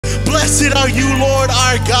Blessed are you, Lord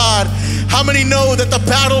our God. How many know that the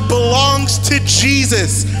battle belongs to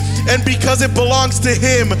Jesus? And because it belongs to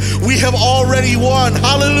him, we have already won.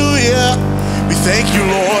 Hallelujah. We thank you,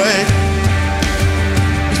 Lord.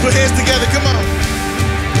 Let's put hands together. Come on.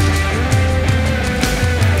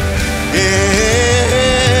 Yeah.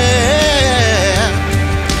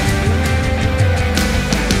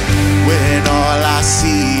 When all I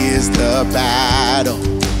see is the battle,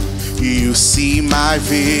 you see my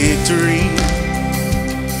victory.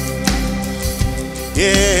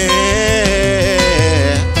 Yeah.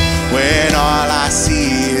 When all I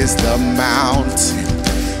see is the mountain,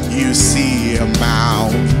 you see a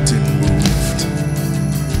mountain moved.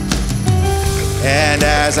 And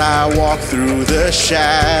as I walk through the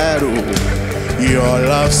shadow, your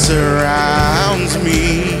love surrounds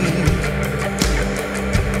me.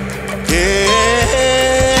 Yeah.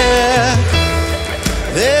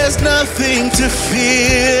 There's nothing to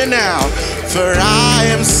fear now, for I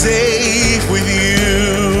am safe with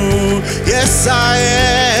you. Yes, I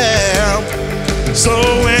am. So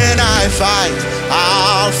when I fight,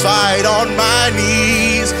 I'll fight on my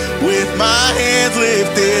knees with my hands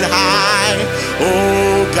lifted high.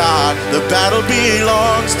 Oh God, the battle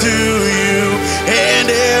belongs to you, and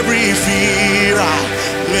every fear I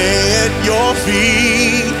lay at your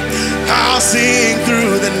feet. I'll sing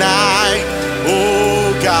through the night.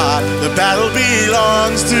 Oh God, the battle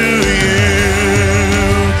belongs to you.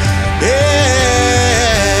 Yeah.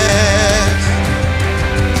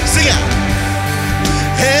 Sing out.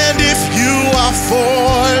 And if you are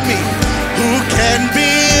for me, who can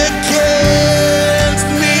be against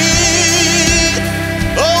me?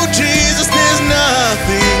 Oh Jesus, there's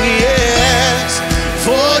nothing, yes.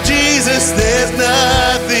 For Jesus, there's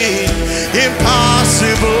nothing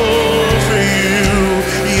impossible for you.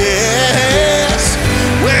 Yes.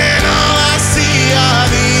 When all I see are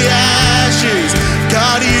the ashes,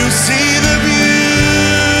 God, you see the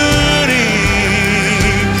beauty.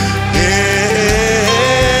 Yes.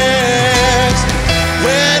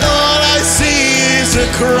 When all I see is a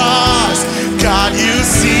cross, God, you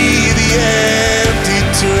see the empty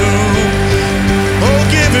tomb. Oh,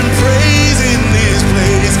 give him praise in this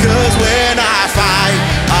place, 'cause when I fight,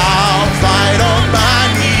 I'll fight on my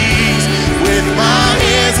knees with my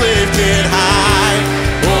hands lifted high.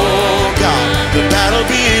 Oh God, the battle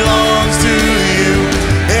belongs to you,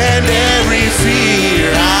 and every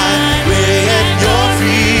fear I lay at your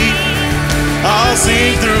feet. I'll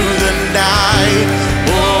sing through the night.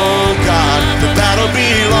 Oh God, the battle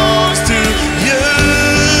belongs to you.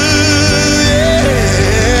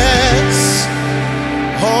 Yes.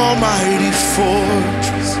 Almighty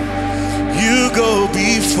fortress, you go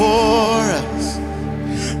before us.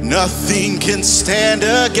 Nothing can stand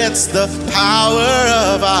against the power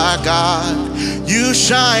of our God. You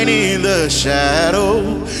shine in the shadow,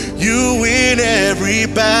 you win every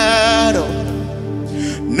battle.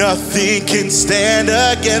 Nothing can stand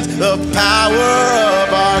against the power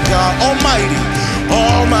of our God. Almighty,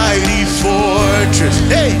 almighty fortress,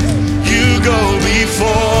 hey, you go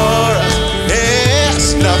before us.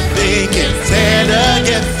 Yes, nothing can stand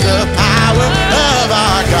against the power of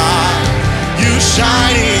our God. You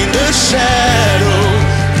shine in the shadow,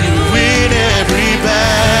 you win every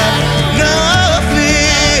battle.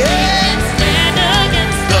 Nothing can stand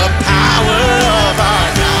against the power of our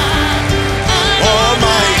God.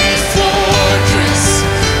 Almighty fortress,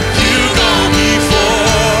 you go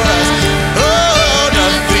before us. Oh,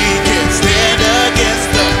 nothing can stand against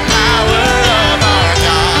the power of our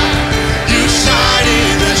God. You shine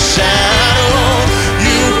in the shadow,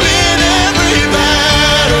 you win every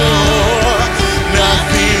battle.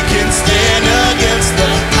 Nothing can stand against the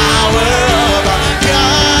power of our God.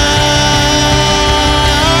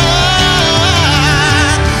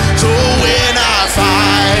 So when I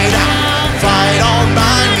fight, I fight on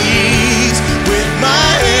my knees with my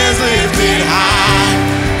hands lifted high.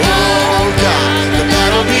 Oh God, the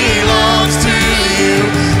battle belongs to you,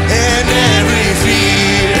 and every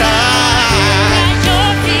fear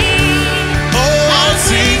I'll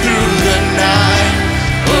sing through the night.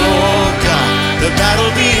 Oh God, the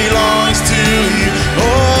battle belongs to you.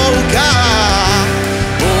 Oh God,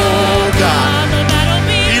 the battle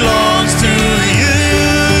belongs to you.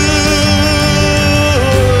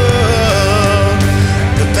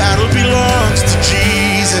 The battle belongs to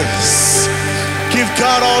Jesus. Give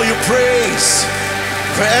God all your praise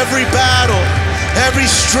for every battle, every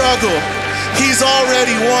struggle. He's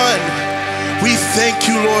already won. We thank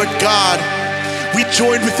you, Lord God. We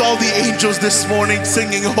joined with all the angels this morning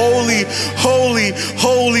singing, holy, holy,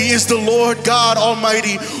 holy is the Lord God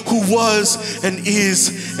Almighty, who was and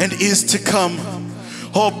is to come.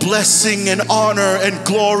 All blessing and honor and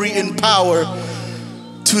glory and power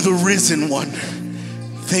to the risen one.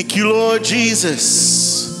 Thank you, Lord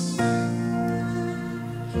Jesus.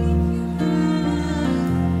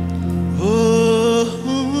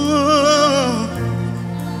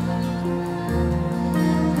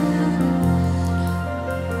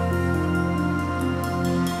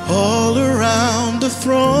 All around the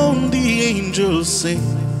throne the angels sing,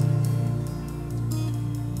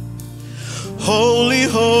 holy,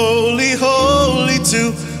 holy, holy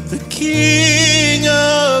to the King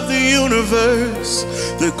of the universe.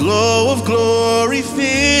 The glow of glory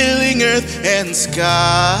filling earth and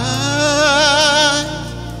sky.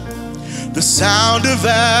 The sound of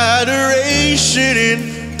adoration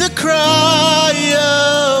in the cry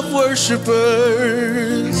of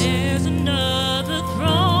worshipers. There's another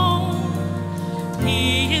throne.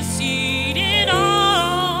 He is seated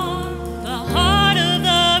on the heart of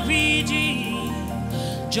the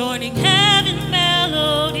redeemed, joining heaven's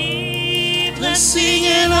melody. Blessing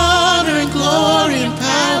and honor and glory and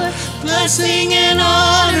power. Blessing and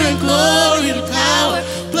honor and glory and power.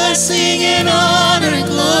 Blessing and honor and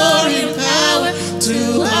glory and power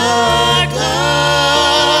to our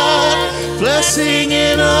God. Blessing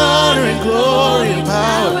and honor and glory and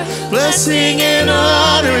power. Blessing and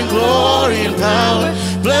honor and glory and power.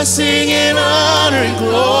 Blessing and honor and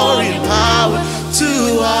glory and power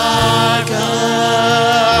to our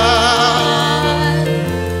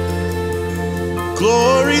God.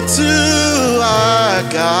 Glory to our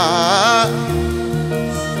God.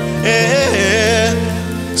 Yeah.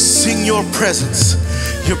 Sing your presence.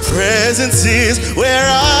 Your presence is where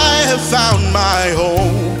I have found my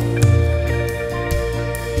home.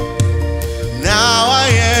 Now I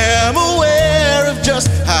am aware of just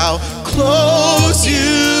how close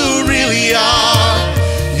you really are.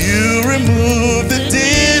 You remove the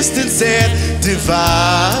distance and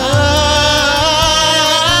divide.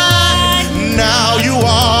 Now you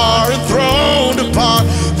are enthroned upon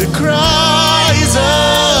the cries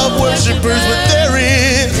of worshipers. But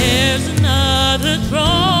there's another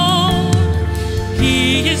throne.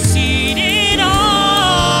 He is seated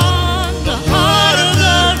on the heart of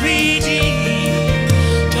the redeemed,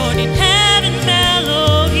 joining heaven's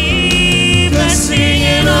melody. Blessing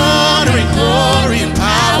and honor and glory and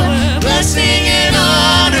power. Blessing and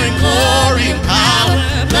honor and glory and power.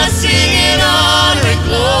 Blessing and honor and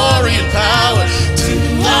glory and power to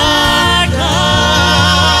our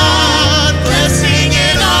God. Blessing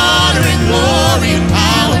and honor and glory and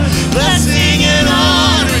power. Blessing and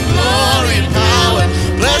honor and glory and power.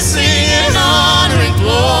 Blessing and honor and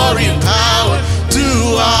glory and power to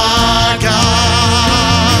our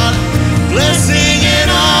God. Blessing and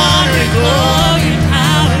honor and glory and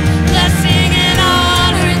power. Blessing and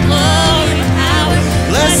honor and glory and power.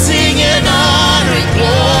 Blessing and honor and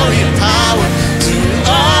glory and power to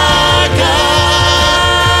our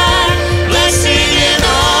God. Blessing and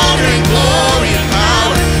honor and glory and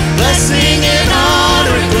power. Blessing and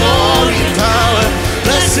honor and glory and power.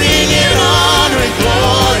 Blessing and honor and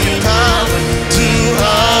glory and power to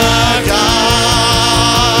our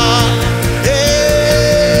God.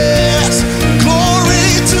 Yes, glory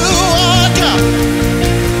to our God.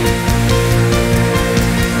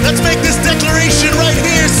 Let's make this declaration right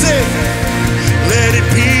here. Say, let it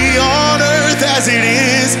be on earth as it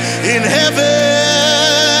is in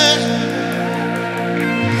heaven.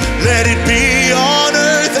 Let it be on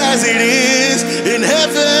earth as it is in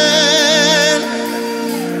heaven.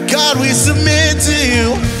 God, we submit to you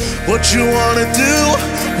what you want to do,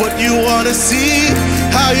 what you want to see,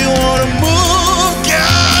 how you want to move.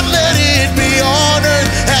 God, let it be on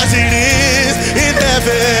earth as it is in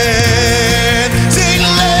heaven. Sing,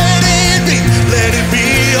 let it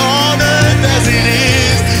be on earth as it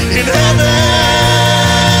is in heaven.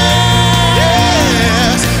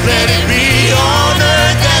 Yes, let it be on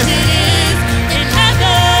earth as it is in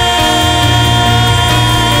heaven.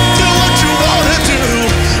 do what you want to do,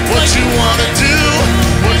 what you want to do,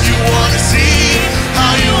 what you want to see,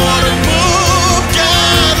 how you want to move.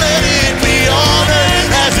 God, let it be on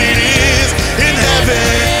earth as it is in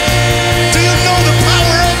heaven. Do you know the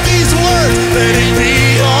power of these words? Let it be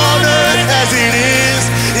on earth as it is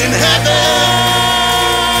in heaven.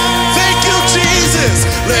 Thank you, Jesus.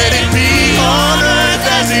 Let it be on earth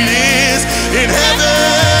as it is in heaven.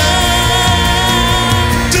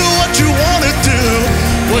 Do what you want to do,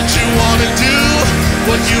 what you want to do,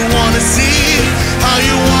 what you want to see, how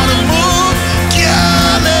you want to move.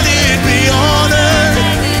 God, let it be on earth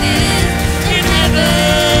As it is in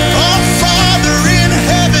heaven. Oh, Father in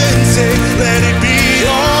heaven, say, let it be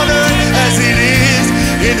on earth as it is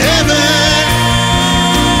in heaven.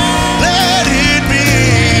 Let it be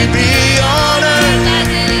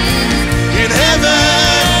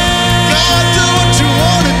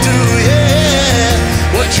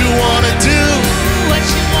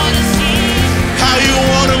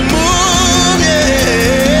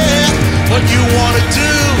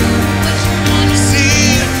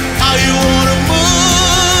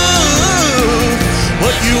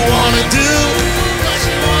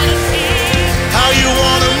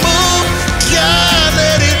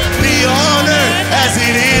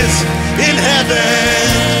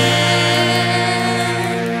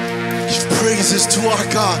praises to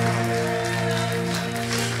our God.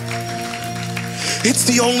 It's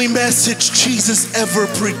the only message Jesus ever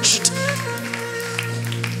preached.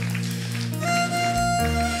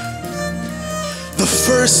 The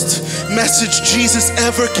first message Jesus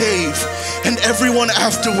ever gave, and everyone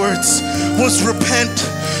afterwards, was repent,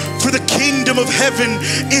 for the kingdom of heaven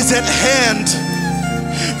is at hand.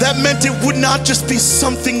 That meant it would not just be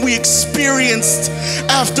something we experienced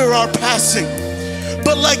after our passing,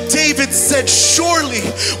 but like David said, surely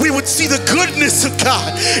we would see the goodness of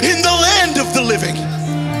God in the land of the living.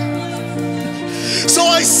 So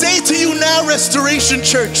I say to you now, Restoration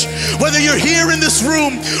Church, whether you're here in this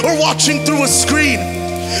room or watching through a screen,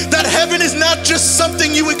 that heaven is not just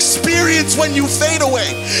something you experience when you fade away.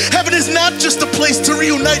 Heaven is not just a place to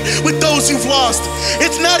reunite with those you've lost.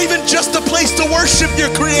 It's not even just a place to worship your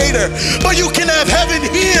Creator, but you can have heaven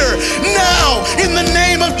here, now, in the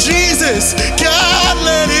name of Jesus. God,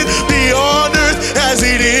 let it be on earth as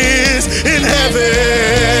it is in heaven.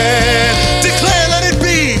 Declare, let it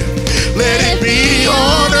be. Let it be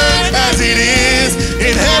on earth as it is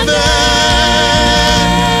in heaven.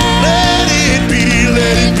 Let it be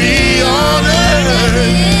on earth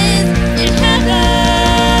in heaven.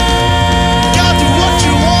 God, do what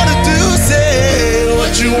you want to do, say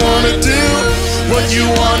what you want to do, what you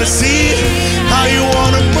want to see, how you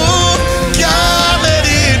want to move. God, let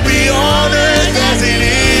it be on earth as it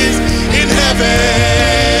is in heaven.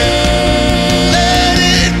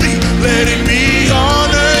 Let it be on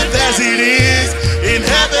earth as it is in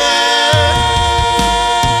heaven.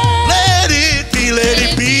 Let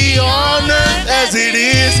it be on earth as it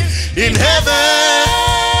is in heaven.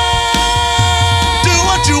 Do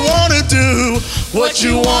what you want to do, what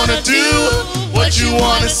you want to do, what you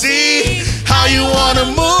want to see, how you want to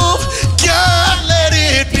move. God, let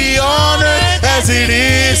it be on earth as it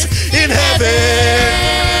is in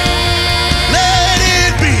heaven. Let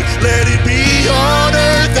it be on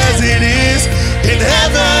earth as it is in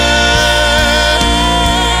heaven.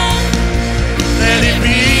 Let it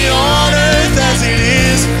be on earth as it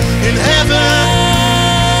is in heaven.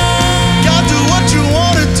 God, do what you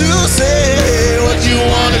want to do, say what you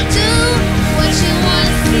want to do, what you want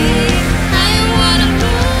to see, how you want to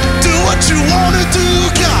move. do what you want to do,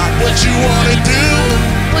 God, what you want to do,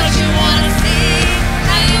 What you want to see,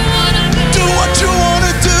 how you want to move. do what you want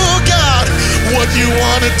to do, God, what you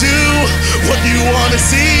want to do, what you want to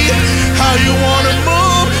see, how you want to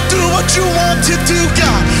move. Do what you want to do,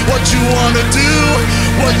 God, what you want to do,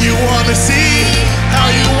 what you want to see, how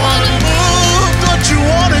you want to move. What you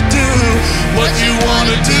want to do, what you want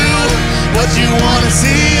to do, what you want to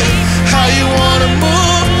see, how you want to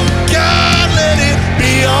move. God, let it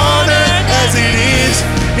be on earth as it is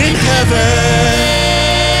in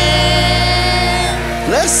heaven.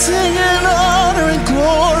 Blessing and honor and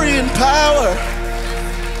glory and power,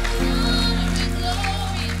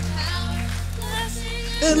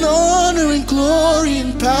 and honor and glory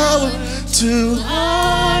and power to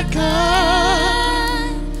our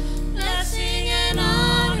God. Blessing and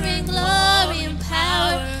honor and glory and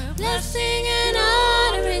power. Blessing and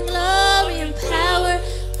honor and glory and power.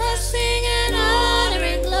 Blessing and honor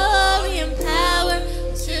and glory and power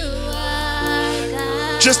to our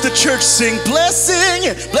God. Just the church sing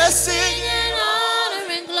blessing, blessing. And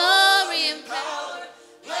honor and glory and power.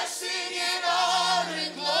 Blessing and honor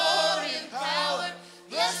and glory and power.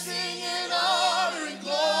 Blessing and honor and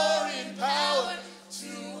glory and power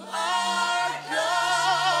to our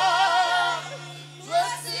God.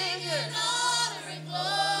 Blessing and honor and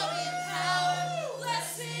glory and power.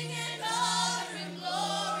 Blessing and honor and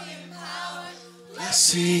glory and power.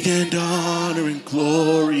 Blessing and honor and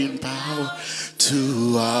glory and power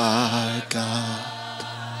to our God.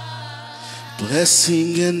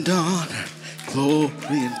 Blessing and honor, glory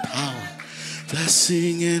and power.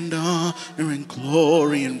 Blessing and honor and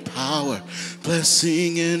glory and power.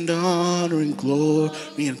 Blessing and honor and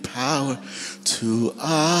glory and power to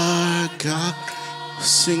our God.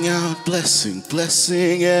 Sing out blessing,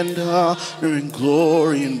 blessing and honor and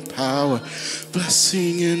glory and power.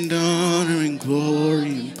 Blessing and honor and glory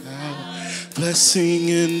and power. Blessing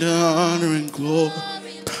and honor and glory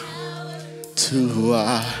and power to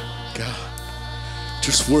our God.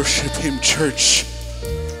 Just worship Him, church.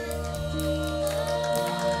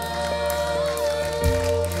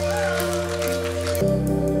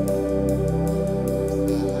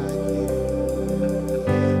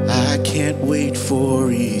 I can't wait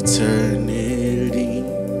for eternity.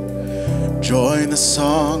 Join the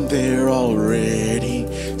song they're already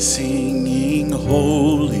singing.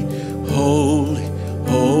 Holy, holy,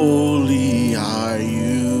 holy are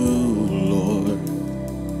you, Lord.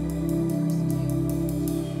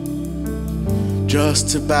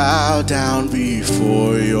 just to bow down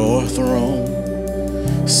before your throne.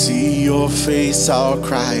 See your face, I'll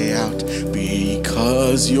cry out,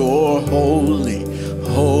 because you're holy,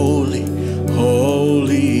 holy,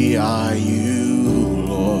 holy are you,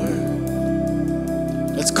 Lord.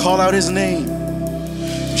 Let's call out his name.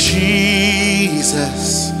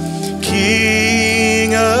 Jesus,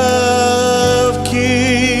 King of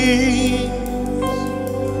kings.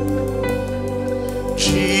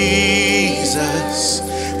 Jesus,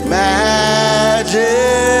 majesty.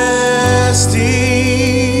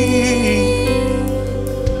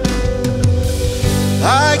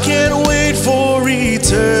 I can't wait for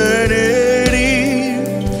eternity.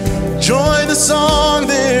 Join the song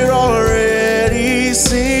they're already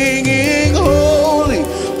singing. Holy,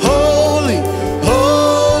 holy,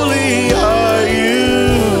 holy are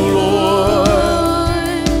you, Lord.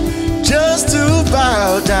 Just to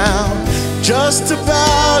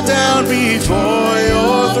bow down before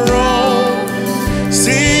your throne.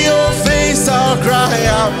 See your face, I'll cry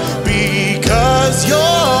out, because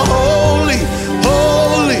you're holy,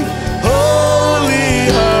 holy, holy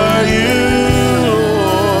are you,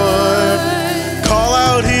 Lord. Call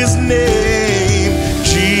out his name,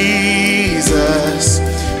 Jesus,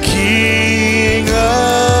 King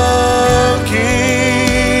of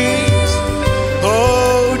kings.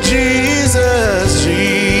 Oh, Jesus,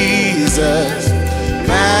 Jesus,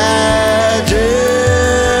 majesty.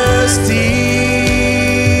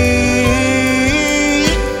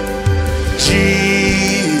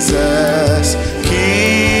 Jesus,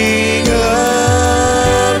 King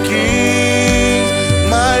of kings.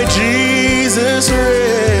 My Jesus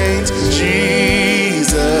reigns.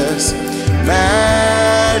 Jesus,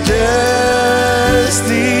 majesty.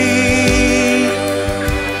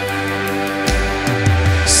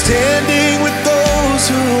 Standing with those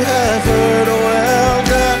who have